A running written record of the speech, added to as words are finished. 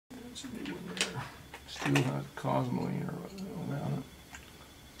That's a new one there. Still has cosmoline or whatever on it.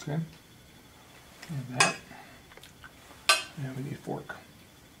 Okay. And that. And we need a fork.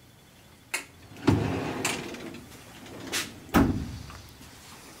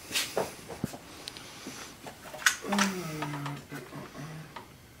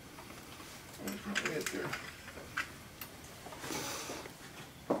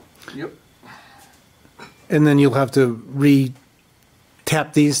 Yep. And then you'll have to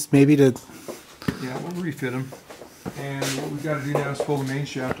re-tap these maybe to... Yeah, we'll refit them. And what we've got to do now is pull the main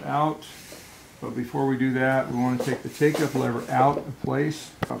shaft out. But before we do that, we want to take the take-up lever out of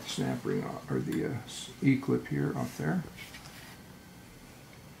place. Off the snap ring, or the E-clip here up there.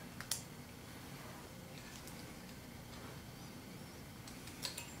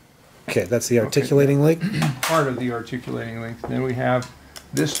 Okay, that's the articulating link? Part of the articulating link. Then we have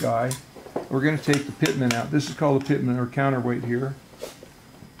this guy. We're going to take the pitman out. This is called a pitman or counterweight here.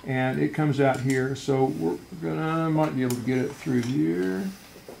 And it comes out here. So we're gonna, might be able to get it through here.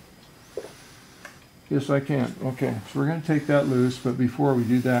 Yes, I can. Okay, so we're going to take that loose, but before we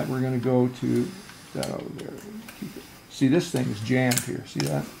do that, we're going to go to that over there. Keep it. See, this thing is jammed here. See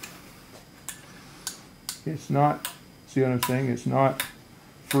that? It's not, see what I'm saying? It's not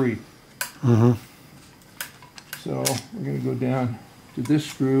free. Mm-hmm. So we're going to go down to this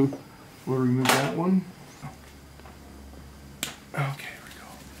screw. We'll remove that one. Okay, here we go.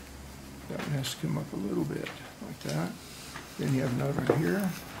 That one has to come up a little bit, like that. Then you have another one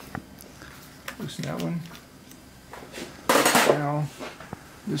here. Loosen that one. Now,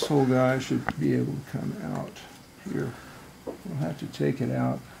 this whole guy should be able to come out here. We'll have to take it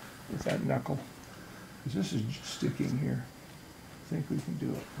out with that knuckle, because this is just sticking here. I think we can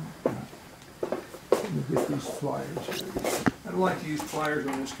do it. Let me get these pliers. I don't like to use pliers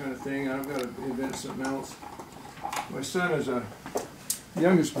on this kind of thing. I've got to invent something else. My son is a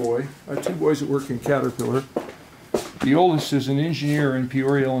youngest boy. I have two boys that work in Caterpillar. The oldest is an engineer in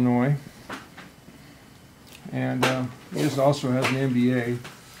Peoria, Illinois. And he also has an MBA,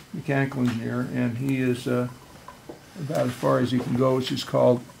 mechanical engineer, and he is about as far as he can go, which is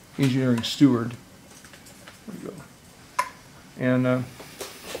called engineering steward. There we go. And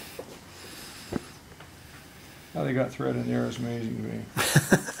how they got thread in there is amazing to me.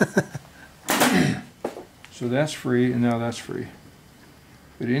 So that's free, and now that's free.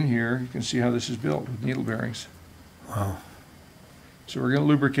 But in here, you can see how this is built with needle bearings. Wow. So we're going to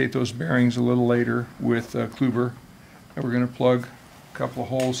lubricate those bearings a little later with Kluber, and we're going to plug a couple of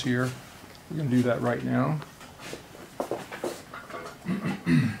holes here. We're going to do that right now.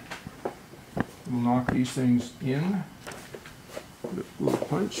 We'll knock these things in. Put a little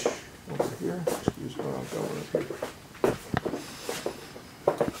punch over here. Excuse me, I'll go up here.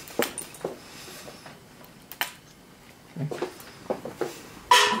 Okay.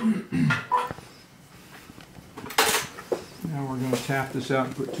 Now we're going to tap this out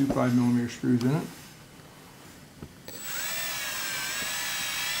and put two 5mm screws in it.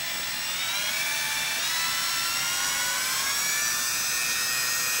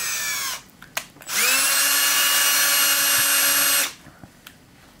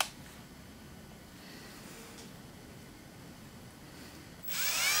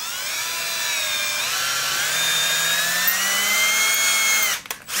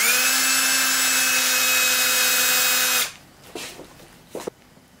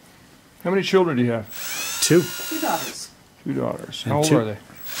 How many children do you have? Two. Two daughters. Two daughters. And How old two. are they?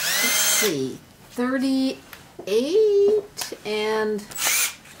 Let's see, 38 and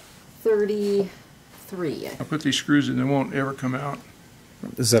 33. I'll put these screws in, they won't ever come out.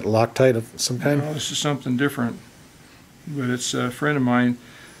 Is that Loctite of some kind? No, this is something different. But it's a friend of mine.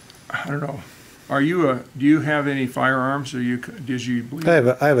 I don't know. Are you a? Do you have any firearms? Or did you believe? I have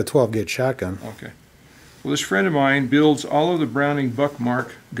a 12-gauge shotgun. Okay. Well, this friend of mine builds all of the Browning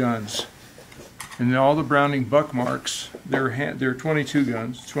Buckmark guns, and all the Browning Buckmarks. They're 22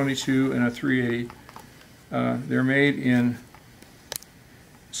 guns, 22 and a 380. They're made in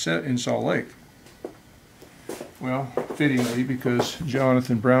Salt Lake. Well, fittingly, because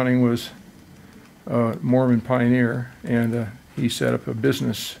Jonathan Browning was a Mormon pioneer, and he set up a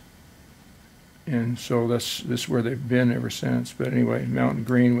business, and so this is where they've been ever since. But anyway, Mountain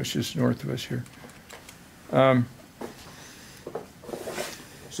Green, which is north of us here.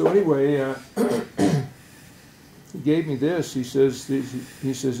 So anyway, he gave me this. He says this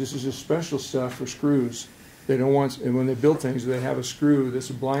is a special stuff for screws. They don't want, and when they build things, they have a screw that's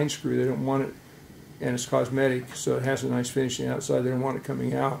a blind screw. They don't want it, and it's cosmetic, so it has a nice finishing outside. They don't want it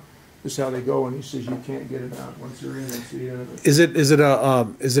coming out. this is how they go, and he says you can't get it out once they're in. That's the end of it. Is it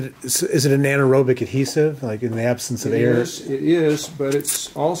an anaerobic adhesive, like in the absence of air? It is, but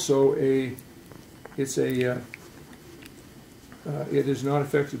it's also it is not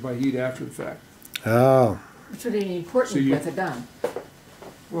affected by heat after the fact. Oh, It's really important So you- with a gun.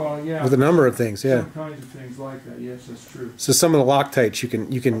 Well, yeah. with a number of things, yeah. Some kinds of things like that. Yes, that's true. So some of the Loctites, you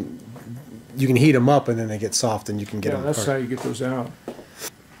can heat them up and then they get soft and you can get Yeah, them that's apart. how you get those out.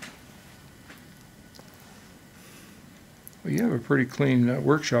 Well, you have a pretty clean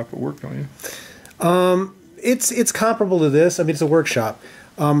workshop at work, don't you? It's comparable to this. I mean, it's a workshop.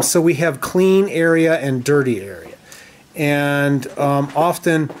 So we have clean area and dirty area, and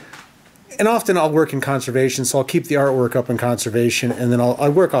often I'll work in conservation. So I'll keep the artwork up in conservation, and then I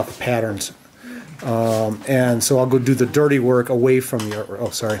work off of patterns. And so I'll go do the dirty work away from the artwork. Oh,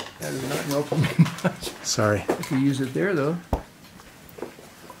 sorry. That is not helping me much. Sorry. I could use it there, though.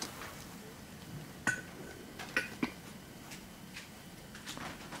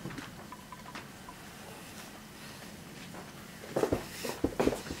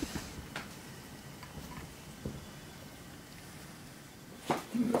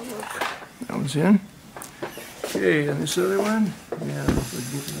 That one's in. Okay, and this other one? Yeah,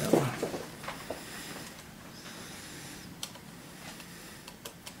 let's get to that one.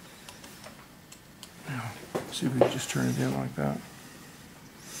 Now, see if we can just turn it in like that.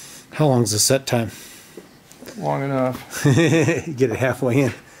 How long's the set time? Long enough. Get it halfway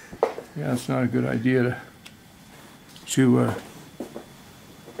in. Yeah, it's not a good idea to have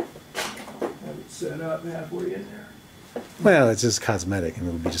it set up halfway in there. Well, it's just cosmetic, and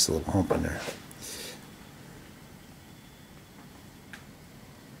it'll be just a little hump in there.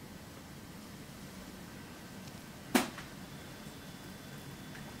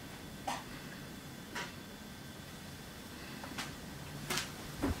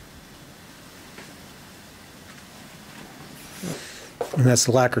 And that's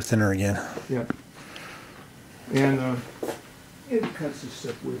the lacquer thinner again. Yeah. And it cuts this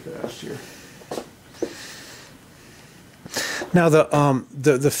stuff way fast here. Now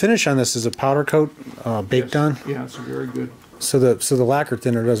the finish on this is a powder coat, baked Yes. on. Yeah, it's a very good. So the lacquer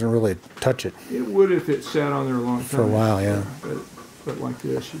thinner doesn't really touch it It would if it sat on there a long time. for a while, yeah. But like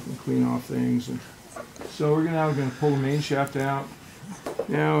this, you can clean off things. And so we're now going to pull the main shaft out.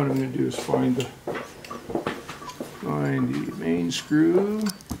 Now what I'm going to do is find the main screw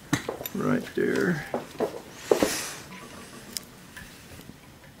right there.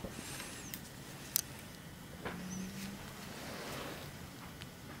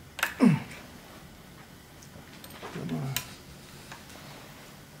 Come on.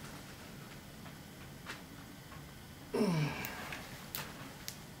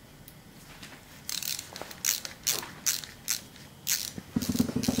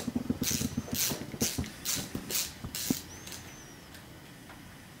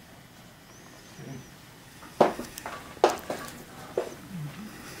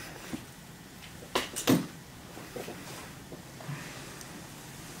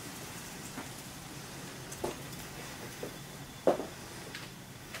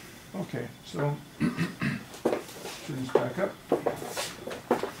 Okay, so turn this back up.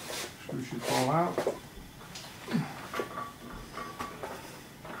 Screw should fall out.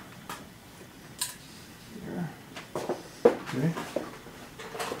 There. Okay.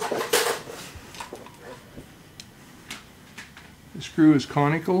 The screw is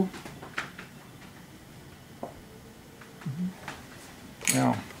conical.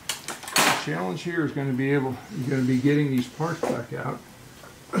 Now, the challenge here is going to be you're going to be getting these parts back out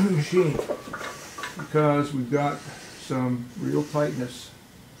of the machine because we've got some real tightness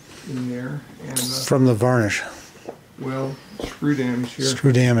in there and From the varnish. well, screw damage here.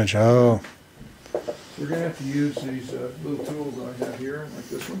 Screw damage, oh. We're going to have to use these little tools I have here, like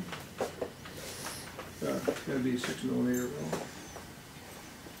this one. It's going to be a 6mm wheel.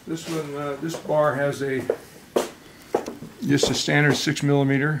 This one, this bar has just a standard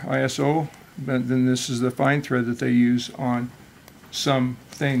 6mm ISO, but then this is the fine thread that they use on some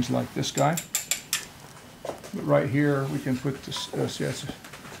things like this guy. But right here we can put this, see, that's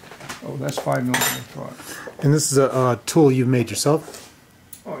 5mm taut. And this is a tool you've made yourself?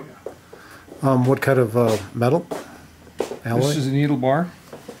 Oh yeah. What kind of metal? Alloy? This is a needle bar,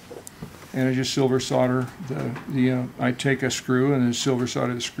 and I just silver solder I take a screw and then silver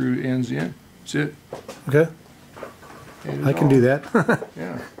solder the screw ends in. That's it. Okay, It is I can all. do that.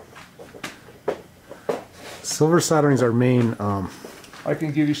 Yeah. Silver soldering's our main, I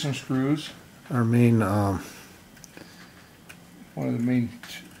can give you some screws. One One of the main.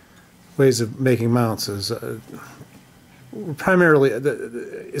 ways of making mounts is primarily,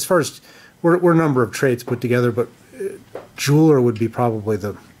 as far as, we're a number of trades put together, but jeweler would be probably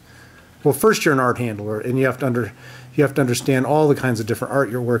well, first you're an art handler, and you have to understand all the kinds of different art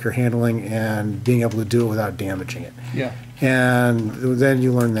your work you're handling and being able to do it without damaging it. Yeah. And then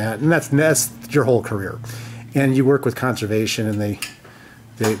you learn that, and that's your whole career. And you work with conservation, and they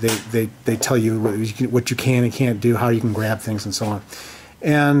tell you what you can and can't do, how you can grab things, and so on.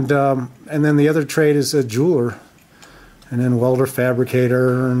 And then the other trade is a jeweler, and then welder,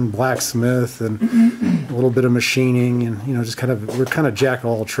 fabricator, and blacksmith, and a little bit of machining, and just we're kind of jack of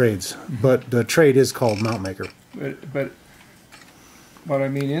all trades. But the trade is called mount maker. But I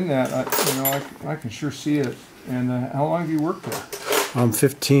mean, in that, I can sure see it. And how long have you worked there?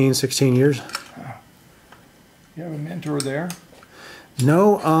 15, 16 years. You have a mentor there?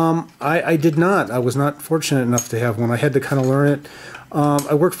 No, I did not. I was not fortunate enough to have one. I had to kind of learn it.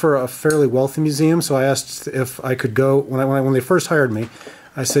 I worked for a fairly wealthy museum, so I asked if I could go. When they first hired me,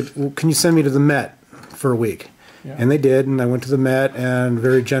 I said, well, can you send me to the Met for a week? Yeah. And they did, and I went to the Met, and a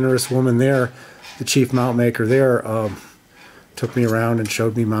very generous woman there, the chief mount maker there, took me around and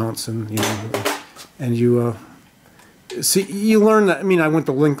showed me mounts, and you see, you learn that. I mean, I went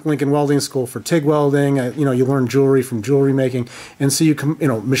to Lincoln Welding School for TIG welding. You learn jewelry from jewelry making, and so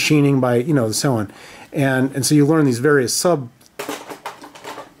machining by the sewing, and so you learn these various sub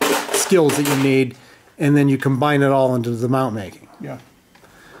skills that you need, and then you combine it all into the mount making. Yeah.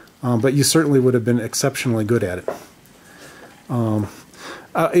 But you certainly would have been exceptionally good at it.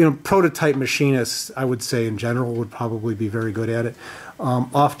 Prototype machinists, I would say in general, would probably be very good at it.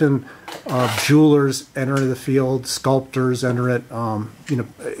 Often jewelers enter the field, sculptors enter it.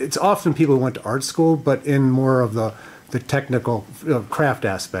 It's often people who went to art school, but in more of the technical craft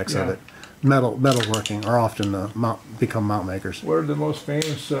aspects of it. Metalworking are often become mount makers. What are the most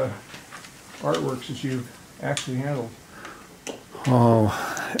famous artworks that you've actually handled? Oh,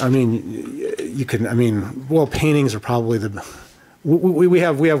 I mean, well, paintings are probably we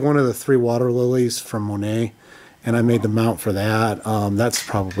have one of the 3 water lilies from Monet, and I made the mount for that. That's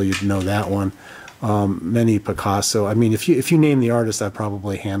probably, you'd know that one. Many Picasso. I mean, if you name the artist, I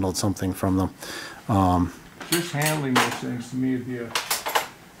probably handled something from them. Just handling those things to me would be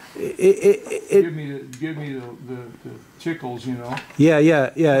give me the tickles, Yeah.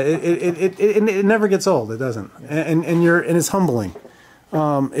 It never gets old. It doesn't, and it's humbling.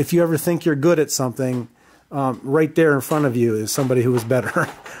 If you ever think you're good at something, right there in front of you is somebody who was better,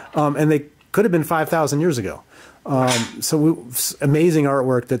 and they could have been 5,000 years ago. Amazing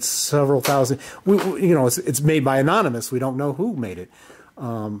artwork that's several thousand. It's made by anonymous. We don't know who made it,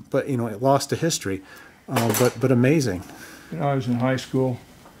 but it lost to history. But amazing. When I was in high school,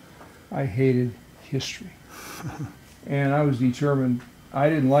 I hated history, and I was determined. I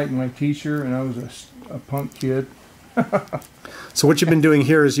didn't like my teacher, and I was a punk kid. So what you've been doing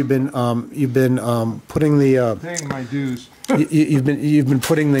here is you've been putting the paying my dues. you've been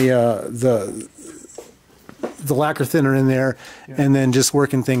putting the lacquer thinner in there, yeah, and then just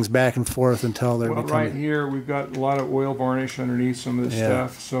working things back and forth until they're becoming. Right here we've got a lot of oil varnish underneath some of this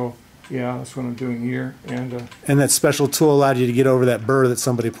stuff. So yeah, that's what I'm doing here. And that special tool allowed you to get over that burr that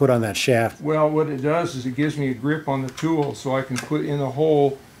somebody put on that shaft. Well, what it does is it gives me a grip on the tool, so I can put in the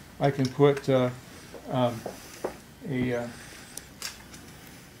hole. I can put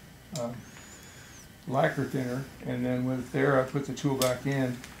lacquer thinner, and then with it there, I put the tool back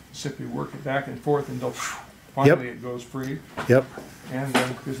in, simply work it back and forth until finally it goes free. Yep. And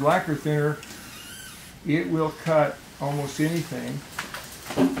because lacquer thinner, it will cut almost anything.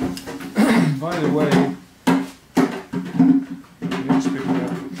 By the way, let's pick it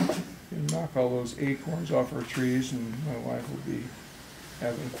up and knock all those acorns off our trees, and my wife will be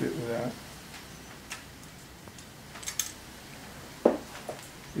having a fit with that.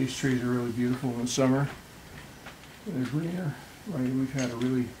 These trees are really beautiful in the summer. They're greener. We've had a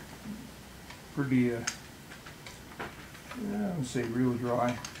really pretty, I would say real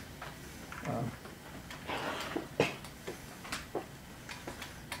dry.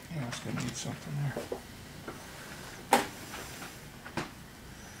 Yeah, it's going to need something there.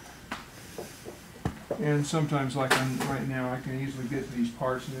 And sometimes, like right now, I can easily get to these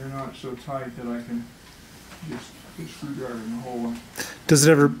parts, and they're not so tight that I can just put a screwdriver in the hole. Does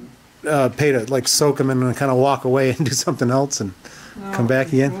it ever pay to soak them and kind of walk away and do something else and come back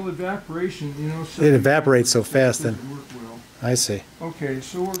again? Well, evaporation, it evaporates so fast then. Work well. I see. Okay,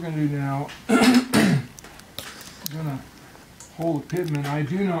 so what we're going to do now, I'm going to hold the pitman. I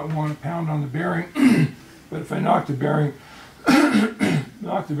do not want to pound on the bearing, but if I knock the bearing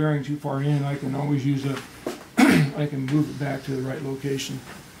too far in, I can always use I can move it back to the right location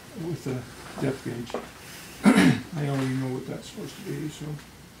with the depth gauge. I don't even know what that's supposed to be, so.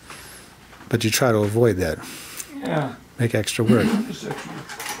 But you try to avoid that. Yeah. Make extra work. Just extra.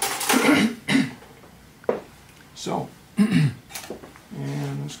 So, and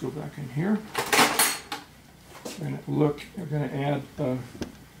let's go back in here. And look, we're going to add,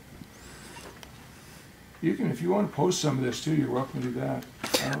 you can, if you want to post some of this too, you're welcome to do that.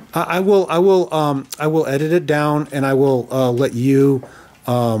 I will edit it down, and I will let you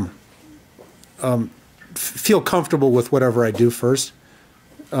feel comfortable with whatever I do first,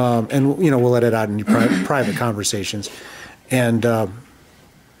 and we'll let it out in your private conversations, and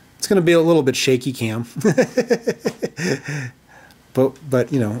it's going to be a little bit shaky, Cam,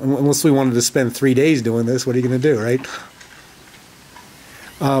 but unless we wanted to spend 3 days doing this, what are you going to do, right?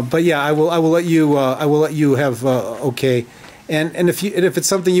 But yeah, I will let you have okay. And if it's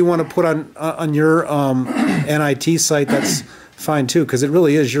something you want to put on your NIT site, that's fine too, because it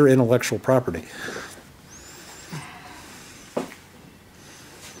really is your intellectual property.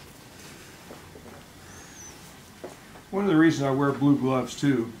 One of the reasons I wear blue gloves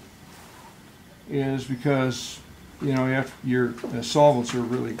too is because your solvents are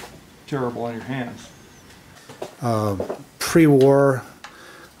really terrible on your hands. Pre-war.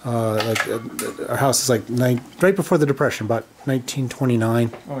 Our house is like right before the Depression, about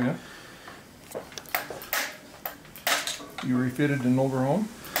 1929. Oh yeah. You refitted an older home?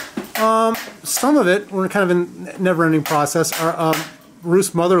 Some of it. We're kind of in never-ending process. Our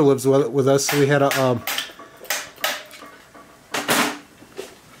Ruth's mother lives with us, so we had an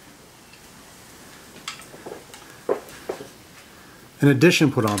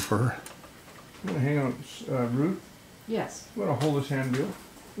addition put on for her. I'm gonna hang on, Ruth. Yes. You want to hold this hand deal?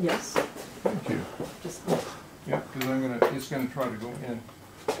 Yes. Thank you. Just Yeah, because it's gonna try to go in.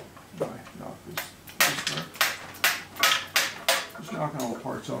 Knock this way. Just knocking all the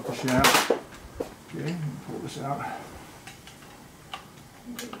parts off the shaft. Okay, pull this out. A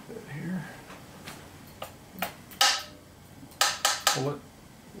little bit here. Pull it.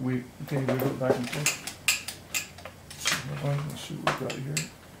 Can you wiggle it back and forth? Let's see what we've got here.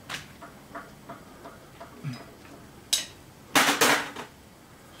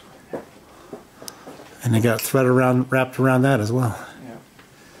 And they got thread wrapped around that as well. Yeah.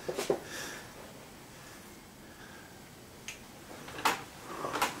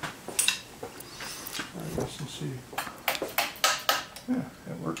 Let's see. Yeah,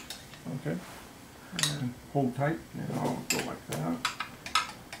 that worked. Okay. And hold tight, and I'll go like that.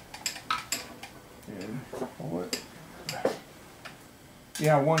 And pull it.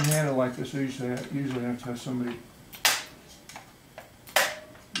 Yeah, one-handed like this. Usually I have to have somebody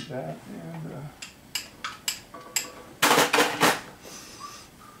do that, and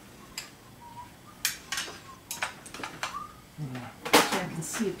so I can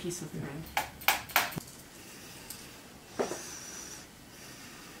see a piece of thread.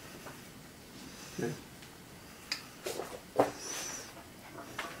 okay.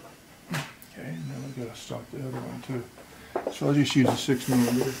 Okay, and then we gotta stop the other one too. So I'll just use a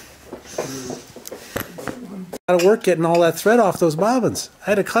 6mm. A lot of work getting all that thread off those bobbins. I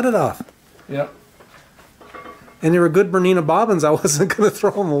had to cut it off. Yep. And they were good Bernina bobbins. I wasn't going to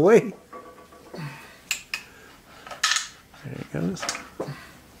throw them away. There it goes.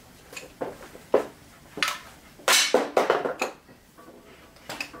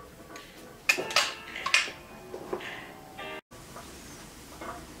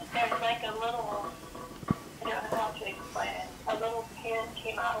 There's like a little, I don't know how to explain it, a little pin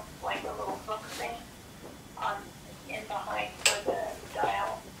came out like a little hook thing in behind for the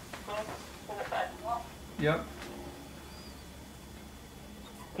dial, for the button. Yep.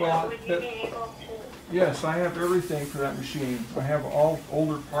 Well, would you be able to? Yes, I have everything for that machine. I have all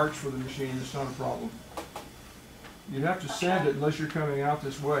older parts for the machine. It's not a problem. You'd have to send it unless you're coming out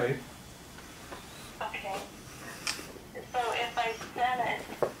this way. Okay. So if I send it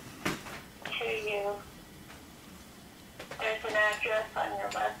to you, there's an address on your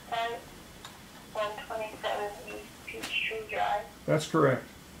website, 127 East Peachtree Drive. That's correct.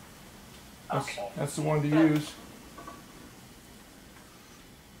 Okay. That's the one to use.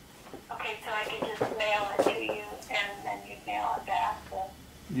 Okay, so I can just mail it to you and then you mail it back.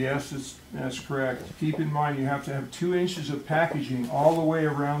 Yes, that's correct. Keep in mind you have to have 2 inches of packaging all the way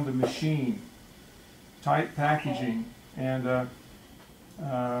around the machine. Tight packaging. Okay. And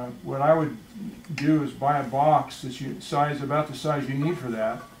what I would do is buy a box that's about the size you need for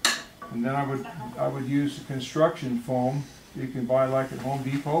that. And then I would use the construction foam you can buy like at Home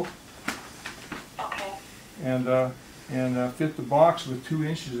Depot. Okay. And fit the box with 2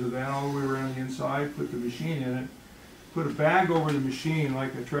 inches of that all the way around the inside, put the machine in it, put a bag over the machine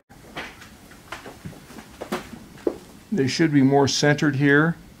like a they should be more centered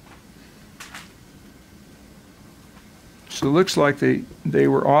here. So it looks like they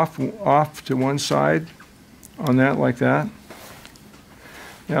were off to one side on that, like that.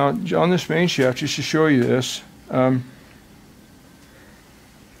 Now on this main shaft, just to show you this, where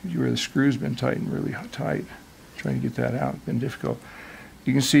the screw's been tightened really tight, trying to get that out, been difficult.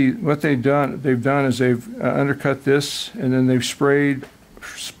 You can see what they've done is they've undercut this, and then they've spray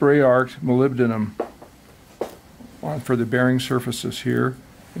arced molybdenum for the bearing surfaces here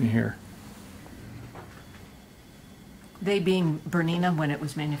and here. They being Bernina when it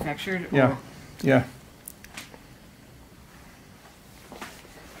was manufactured? Or? Yeah, yeah.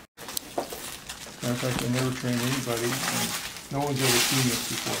 Matter of fact, I never trained anybody, and no one's ever seen this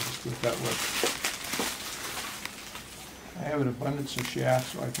before, just put it that way. I have an abundance of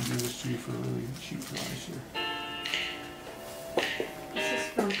shafts, so I can do this to you for a really cheap price here. This is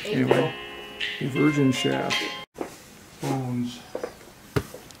from April. Anyway, a virgin shaft, bones.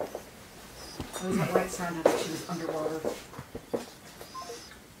 Oh, is that why it sounded like she was underwater?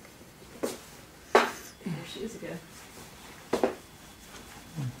 There she is again.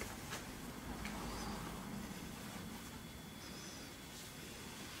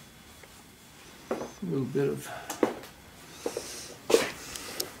 A little bit of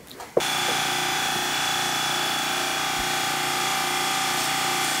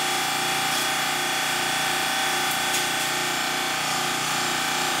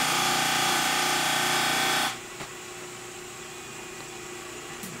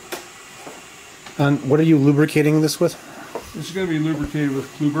And what are you lubricating this with? this is going to be lubricated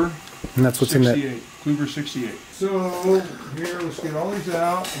with Kluber And that's what's in that. 68. Kluber 68. So here, let's get all these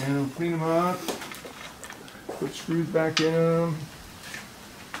out and we'll clean them up. Put screws back in them.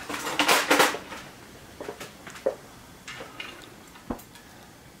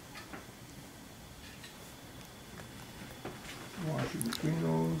 Washer between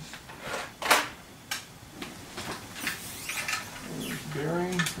those. There's the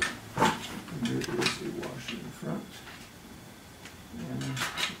bearing. And there is a washer in front. And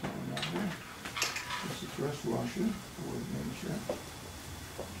put that one out there. This is the thrust washer for the main shaft.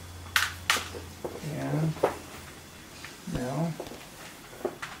 And now,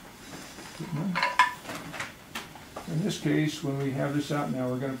 in this case, when we have this out now,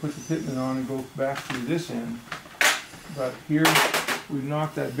 we're going to put the pitman on and go back through this end. But here, we've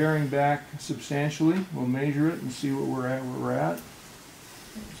knocked that bearing back substantially. We'll measure it and see what we're at.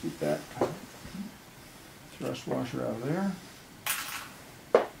 Let's get that thrust washer out of there.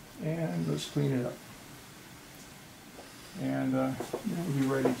 And let's clean it up. And we'll be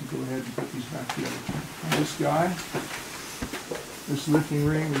ready to go ahead and put these back together. And this guy, this lifting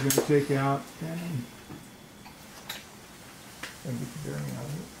ring, we're going to take out and get the bearing out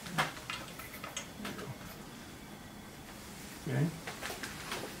of it. There we go. Okay.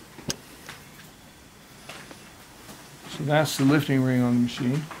 So that's the lifting ring on the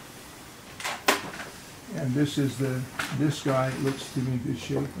machine. And this is this guy looks to be in good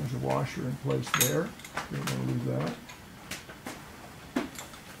shape. There's a washer in place there. Don't want to lose that.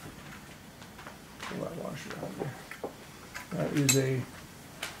 Pull that washer out of there. That is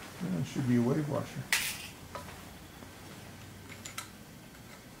should be a wave washer.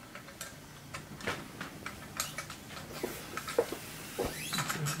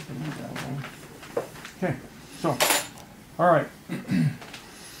 Okay, so, all right.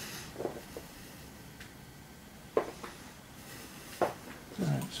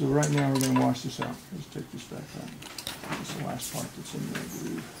 So right now we're going to wash this out. Let's take this back out. This is the last part that's in there, I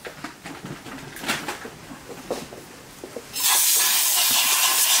believe.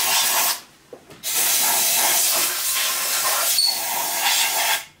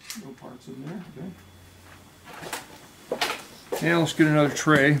 No parts in there, okay. And let's get another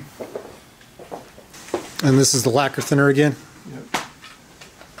tray. And this is the lacquer thinner again? Yep.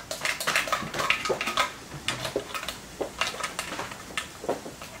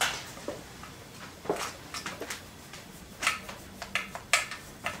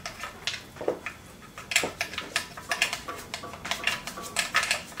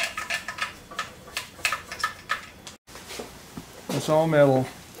 It's all metal.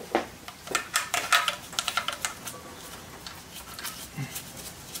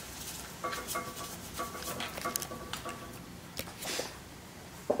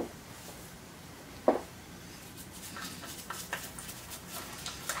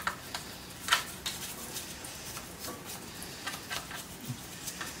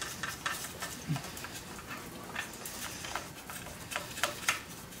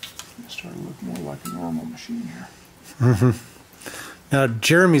 It's starting to look more like a normal machine here. Mm-hmm. Now,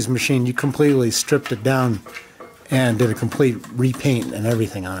 Jeremy's machine, you completely stripped it down and did a complete repaint and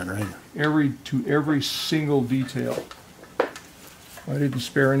everything on it, right? Every single detail. I didn't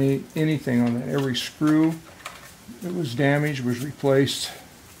spare anything on that. Every screw that was damaged was replaced.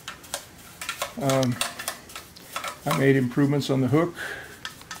 I made improvements on the hook.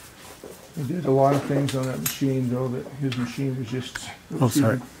 I did a lot of things on that machine, though, that his machine was just,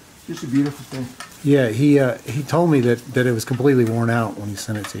 just a beautiful thing. Yeah, he told me that it was completely worn out when he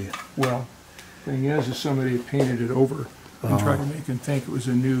sent it to you. Well, thing is somebody had painted it over and tried to make him think it was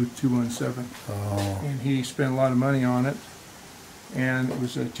a new 217. Oh. And he spent a lot of money on it. And it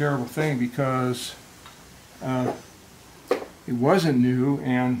was a terrible thing because it wasn't new,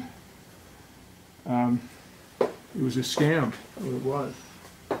 and it was a scam. It was.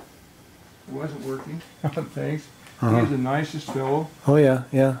 It wasn't working on things. He was the nicest fellow. Oh yeah,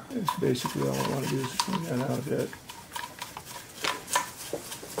 yeah. That's basically all I want to do is clean that out a bit.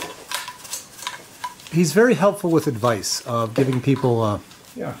 He's very helpful with advice, giving people,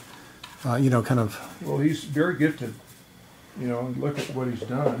 Yeah. you know, kind of. Well, he's very gifted. You know, and look at what he's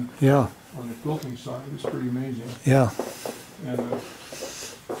done Yeah. on the quilting side. It's pretty amazing. Yeah. And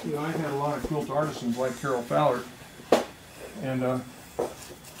you know, I've had a lot of quilt artisans like Carol Fallert, and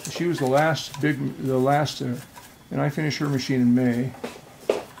she was the last, and I finished her machine in May.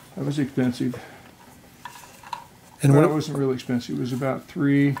 That was expensive. And Well, what? it wasn't really expensive. It was about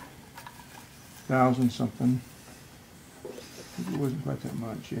 $3,000 something. It wasn't quite that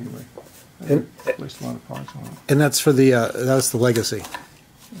much anyway. I placed a lot of parts on it. And that's for the that's the Legacy.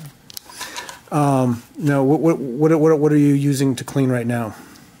 Now, what are you using to clean right now?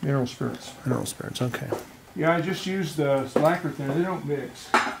 Mineral spirits. Mineral spirits. Okay. Yeah, I just use the lacquer thinner. They don't mix.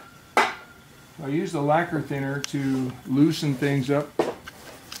 I use the lacquer thinner to loosen things up,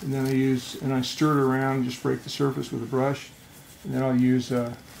 and then I stir it around and just break the surface with a brush, and then I'll use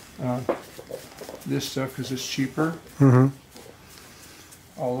this stuff because it's cheaper. Mm-hmm.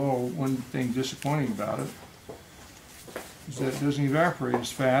 Although one thing disappointing about it is that it doesn't evaporate as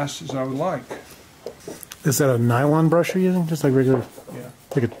fast as I would like. Is that a nylon brush you're using? Just like regular, Yeah.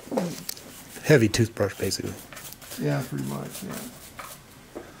 like a heavy toothbrush, basically. Yeah, pretty much. Yeah.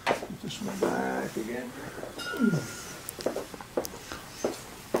 Put this one back again.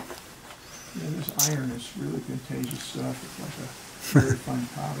 Yeah, this iron is really contagious stuff. It's like a very fine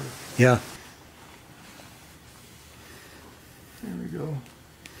powder. Yeah. There we go.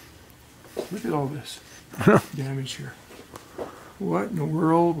 Look at all this damage here. What in the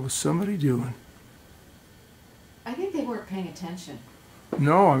world was somebody doing? I think they weren't paying attention.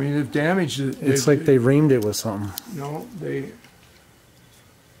 No, I mean they've damaged it. It's like they reamed it with something. No, they.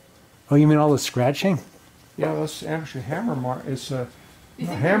 Oh, you mean all the scratching? Yeah, that's actually hammer mark. It's You think they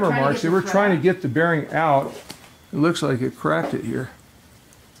were hammer trying to marks. get They the were thread trying to out? get the bearing out. It looks like it cracked it here.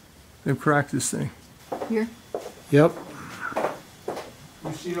 They've cracked this thing. Here. Yep.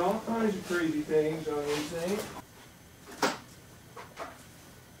 You see all kinds of crazy things on these things.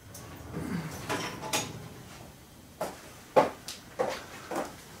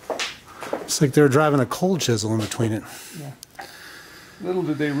 It's like they were driving a cold chisel in between it. Yeah. Little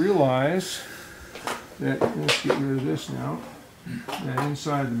did they realize that, let's get rid of this now, that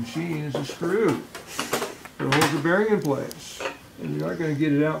inside the machine is a screw that holds the bearing in place. And you're not going to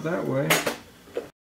get it out that way.